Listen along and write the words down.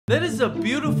That is a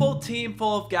beautiful team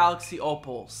full of Galaxy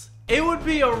Opals. It would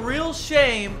be a real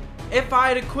shame if I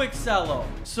had to quick sell them.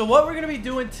 So what we're going to be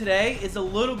doing today is a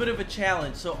little bit of a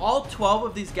challenge. So all 12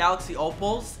 of these Galaxy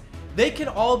Opals, they can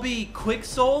all be quick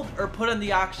sold or put in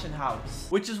the auction house,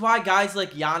 which is why guys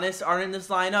like Giannis aren't in this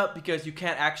lineup, because you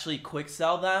can't actually quick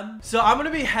sell them. So I'm going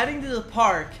to be heading to the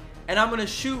park and I'm going to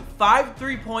shoot 5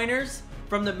 3-pointers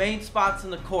from the main spots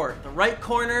in the court. The right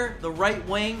corner, the right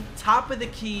wing, top of the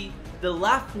key, the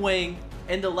left wing,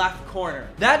 and the left corner.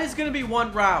 That is going to be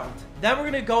one round. Then we're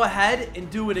going to go ahead and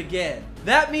do it again.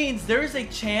 That means there is a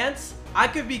chance I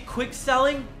could be quick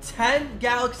selling 10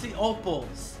 Galaxy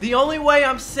Opals. The only way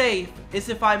I'm safe is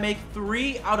if I make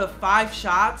 3 out of 5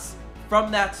 shots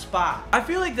from that spot. I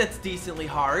feel like that's decently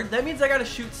hard. That means I got to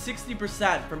shoot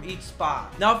 60% from each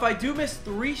spot. Now, if I do miss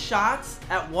 3 shots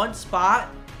at one spot,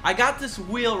 I got this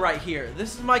wheel right here.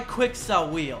 This is my quick sell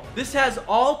wheel. This has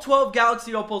all 12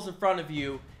 Galaxy Opals in front of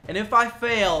you. And if I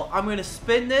fail, I'm going to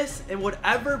spin this, and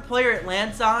whatever player it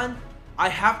lands on, I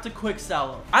have to quick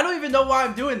sell them. I don't even know why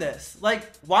I'm doing this.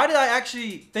 Like, why did I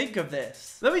actually think of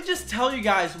this? Let me just tell you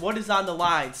guys what is on the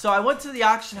line. So I went to the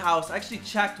auction house. I actually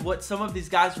checked what some of these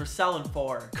guys were selling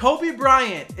for. Kobe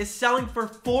Bryant is selling for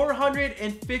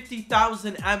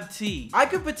 450,000 MT. I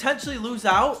could potentially lose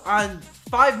out on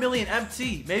 5 million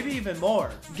MT, maybe even more.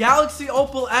 Galaxy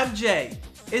Opal MJ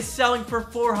is selling for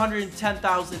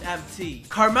 410,000 MT.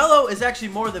 Carmelo is actually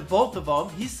more than both of them.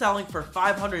 He's selling for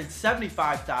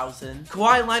 575,000.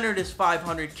 Kawhi Leonard is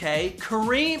 500K.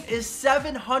 Kareem is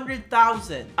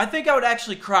 700,000. I think I would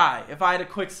actually cry if I had to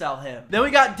quick sell him. Then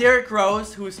we got Derrick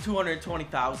Rose, who is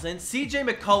 220,000. CJ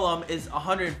McCollum is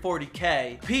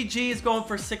 140K. PG is going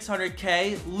for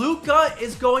 600K. Luka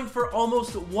is going for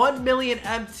almost 1 million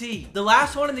MT. The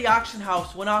last one in the auction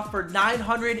house went off for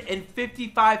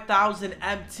 955,000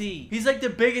 MT. He's like the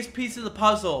biggest piece of the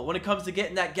puzzle when it comes to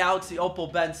getting that Galaxy Opal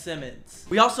Ben Simmons.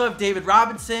 We also have David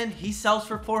Robinson. He sells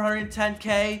for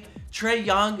 410K. Trae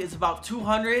Young is about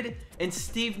 200, and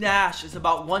Steve Nash is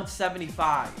about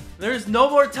 175. There's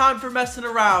no more time for messing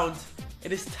around.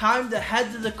 It is time to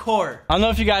head to the court. I don't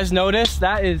know if you guys noticed,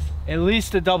 that is at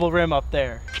least a double rim up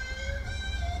there.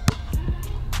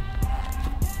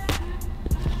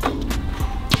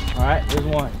 All right, there's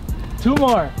one. 2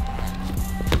 more.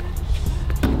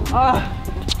 All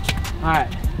right,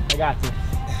 I got this.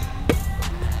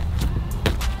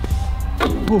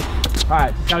 Whew. All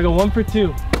right, just gotta go 1 for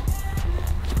 2.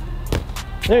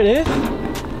 There it is.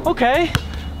 Okay,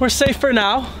 we're safe for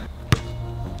now.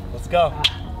 Let's go.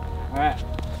 All right.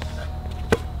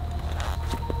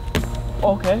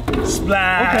 Okay.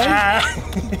 Splash.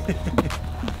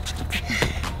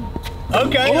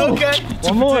 Okay. Oh, okay.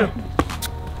 One more.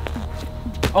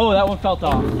 Oh, that one felt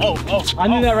off. Oh. I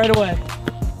knew that right away.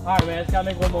 All right, man, just gotta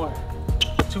make 1 more.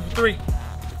 2 for 3.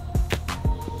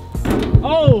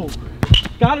 Oh,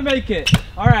 gotta make it.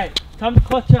 All right, time to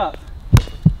clutch up.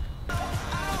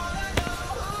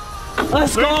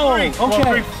 Let's go. Three. Okay.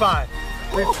 3 for 5.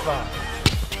 3 for 5.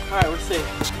 All right, we're safe.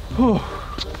 Whew.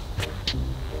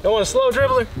 Don't want a slow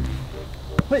dribbler?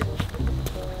 Wait,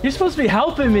 you're supposed to be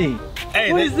helping me.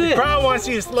 Hey, what is this? Probably want to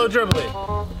see a slow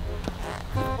dribbler.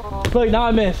 Look, now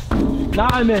I missed. Now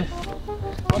I missed.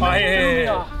 Oh,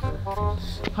 yeah. All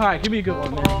right, give me a good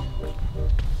one, man. All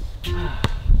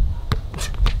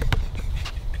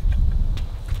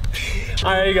right,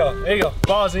 there you go. There you go.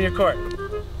 Ball's in your court.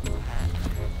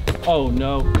 Oh,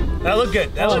 no. That looked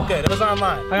good. That looked good. It was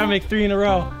online. I gotta make 3 in a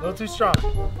row. A little too strong.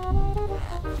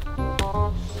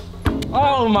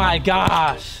 Oh, my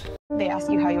gosh. They ask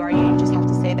you how you are, you just have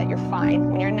to say that you're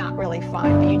fine when you're not really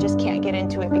fine, but you just can't get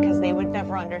into it because they would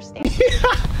never understand.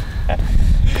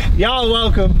 Y'all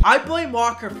welcome. I blame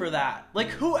Walker for that. Like,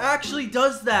 who actually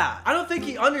does that? I don't think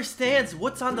he understands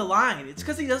what's on the line. It's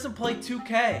because he doesn't play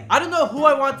 2K. I don't know who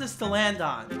I want this to land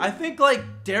on. I think, like,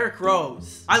 Derrick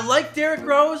Rose. I like Derrick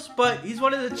Rose, but he's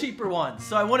one of the cheaper ones,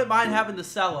 so I wouldn't mind having to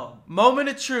sell him. Moment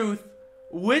of truth.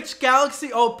 Which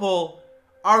Galaxy Opal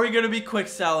are we going to be quick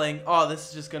selling? Oh, this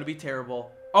is just going to be terrible.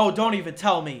 Oh, don't even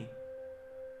tell me.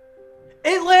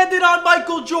 It landed on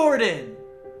Michael Jordan.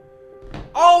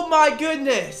 Oh my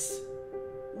goodness.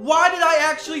 Why did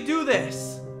I actually do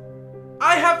this?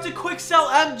 I have to quick sell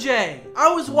MJ.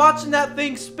 I was watching that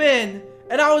thing spin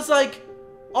and I was like,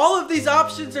 all of these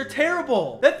options are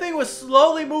terrible. That thing was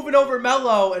slowly moving over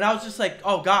Melo and I was just like,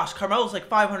 oh gosh, Carmelo's like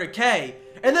 500K.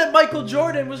 And then Michael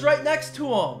Jordan was right next to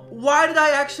him. Why did I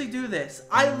actually do this?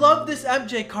 I love this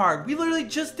MJ card. We literally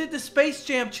just did the Space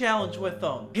Jam challenge with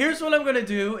them. Here's what I'm gonna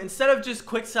do. Instead of just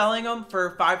quick selling them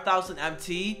for 5,000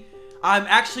 MT, I'm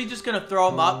actually just gonna throw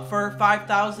them up for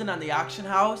 5,000 on the auction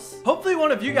house. Hopefully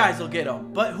one of you guys will get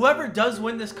them. But whoever does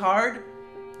win this card,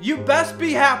 you best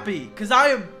be happy, because I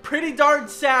am pretty darn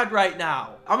sad right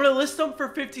now. I'm gonna list them for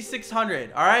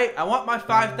 5,600. All right, I want my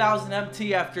 5,000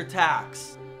 MT after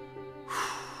tax.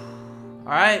 All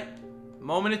right,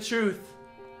 moment of truth.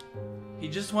 He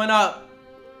just went up.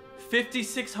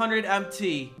 5,600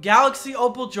 MT. Galaxy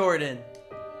Opal Jordan.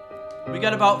 We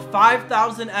got about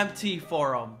 5,000 MT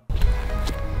for him.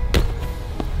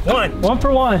 One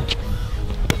for one.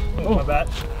 Oh, my bad.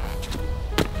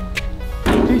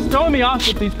 He's throwing me off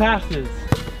with these passes.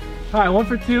 All right, 1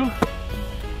 for 2.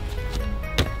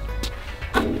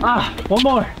 Ah, one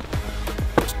more.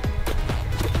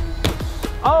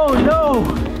 Oh no.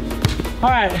 All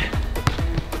right.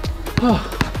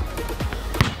 Oh.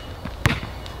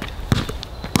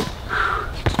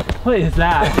 What is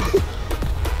that?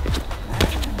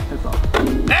 That's all.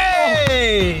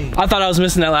 Hey! I thought I was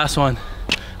missing that last one.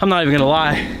 I'm not even gonna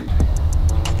lie.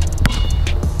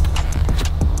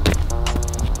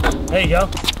 There you go.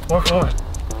 4 for 1.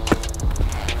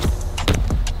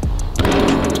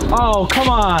 Oh, come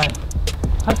on.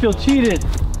 I feel cheated.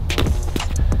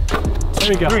 There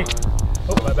we go. 3.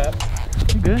 Oh, my bad.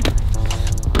 You good?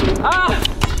 Ah!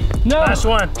 No! Last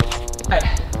one.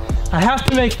 I have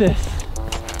to make this.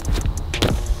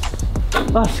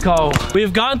 Let's go.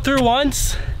 We've gone through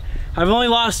once. I've only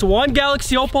lost 1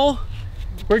 Galaxy Opal.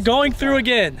 We're going through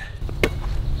again.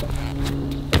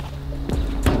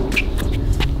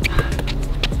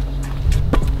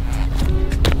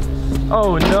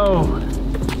 Oh no.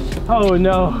 Oh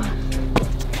no.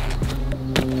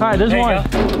 All right, there's one.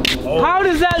 Oh. How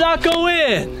does that not go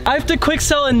in? I have to quick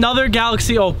sell another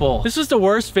Galaxy Opal. This was the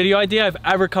worst video idea I've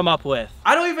ever come up with.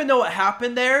 I don't even know what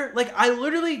happened there. Like, I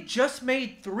literally just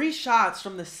made 3 shots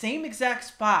from the same exact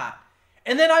spot.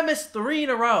 And then I missed 3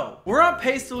 in a row. We're on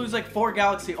pace to lose like 4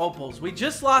 Galaxy Opals. We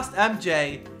just lost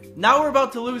MJ. Now we're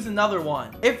about to lose another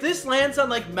one. If this lands on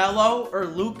like Melo or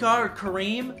Luka or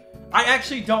Kareem, I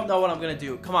actually don't know what I'm gonna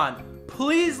do. Come on.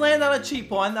 Please land on a cheap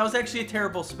one. That was actually a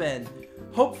terrible spin.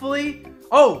 Hopefully.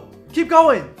 Oh, keep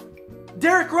going.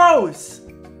 Derrick Rose.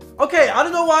 Okay, I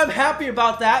don't know why I'm happy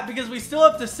about that because we still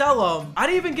have to sell him. I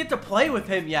didn't even get to play with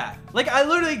him yet. Like, I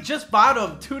literally just bought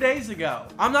him 2 days ago.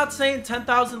 I'm not saying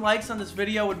 10,000 likes on this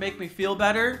video would make me feel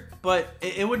better, but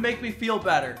it would make me feel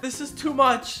better. This is too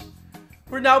much.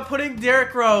 We're now putting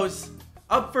Derrick Rose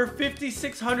up for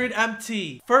 5,600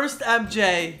 MT. First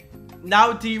MJ,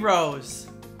 now D Rose.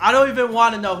 I don't even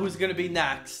want to know who's gonna be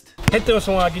next. Hit this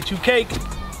one, I'll get you cake.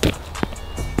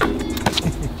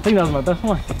 I think that was my best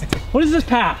one. What is this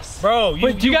pass? Bro,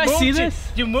 wait, do you guys see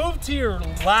this? You moved to your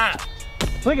lap.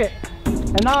 Look at,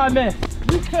 and now I missed.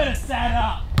 You could have sat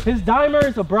up. His dimer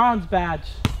is a bronze badge.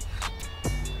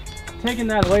 Taking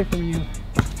that away from you.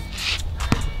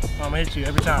 I'm gonna hit you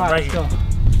every time, right here.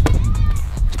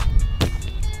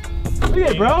 Look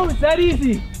at it, bro, it's that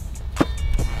easy.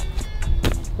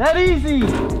 That easy.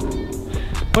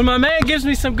 When my man gives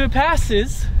me some good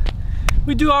passes,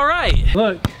 we do all right.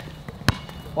 Look,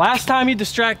 last time he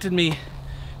distracted me,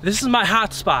 this is my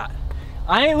hot spot.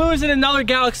 I ain't losing another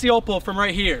Galaxy Opal from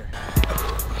right here.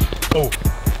 Oh,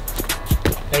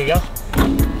 there you go.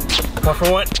 1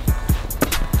 for 1.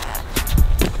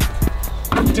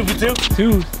 2 for 2.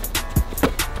 2.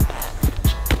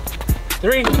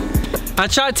 3. I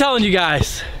tried telling you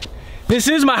guys, this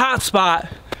is my hot spot,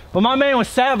 but my man was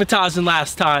sabotaging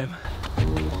last time.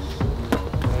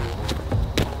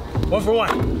 1 for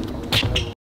 1.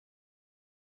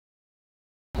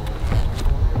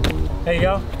 There you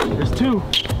go. There's 2.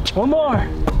 1 more.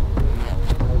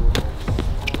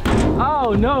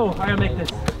 Oh no, I gotta make this.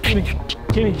 Gimme,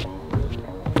 gimme.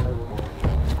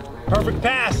 Perfect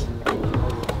pass.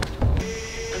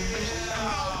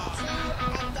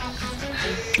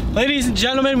 Ladies and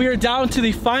gentlemen, we are down to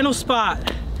the final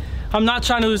spot. I'm not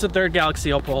trying to lose a 3rd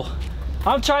Galaxy Opal.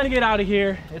 I'm trying to get out of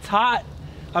here. It's hot.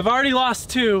 I've already lost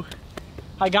 2.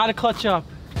 I gotta clutch up.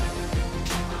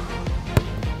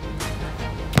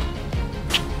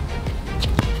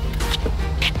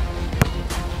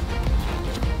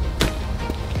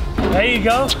 There you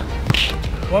go.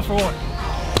 1 for 1.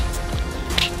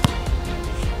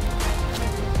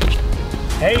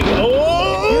 There you go.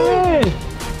 Oh! Good.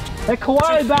 That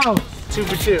Kawhi bounce. 2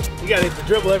 for 2. You gotta hit the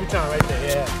dribble every time right there,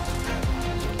 yeah.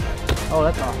 Oh,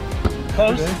 that's off.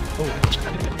 Close. Okay.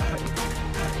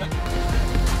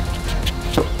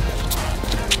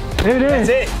 There it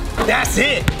is. That's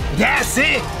it. That's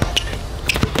it.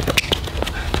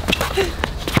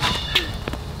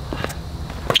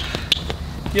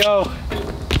 Yo.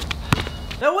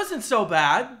 That wasn't so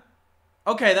bad.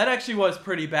 Okay, that actually was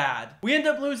pretty bad. We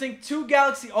ended up losing 2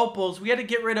 Galaxy Opals. We had to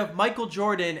get rid of Michael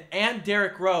Jordan and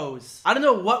Derrick Rose. I don't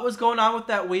know what was going on with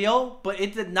that wheel, but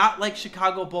it did not like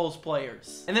Chicago Bulls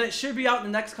players. And then it should be out in the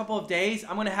next couple of days.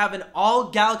 I'm going to have an all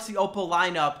Galaxy Opal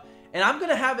lineup, and I'm going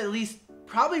to have at least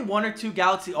probably 1 or 2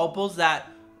 Galaxy Opals that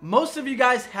most of you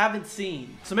guys haven't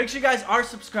seen. So make sure you guys are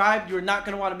subscribed. You're not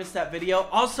going to want to miss that video.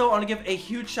 Also, I want to give a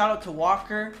huge shout out to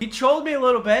Walker. He trolled me a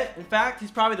little bit. In fact,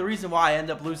 he's probably the reason why I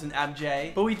ended up losing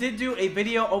MJ. But we did do a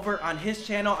video over on his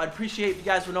channel. I'd appreciate if you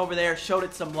guys went over there, showed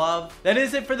it some love. That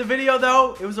is it for the video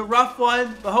though. It was a rough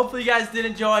one, but hopefully you guys did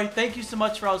enjoy. Thank you so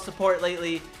much for all the support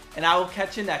lately, and I will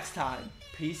catch you next time.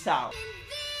 Peace out.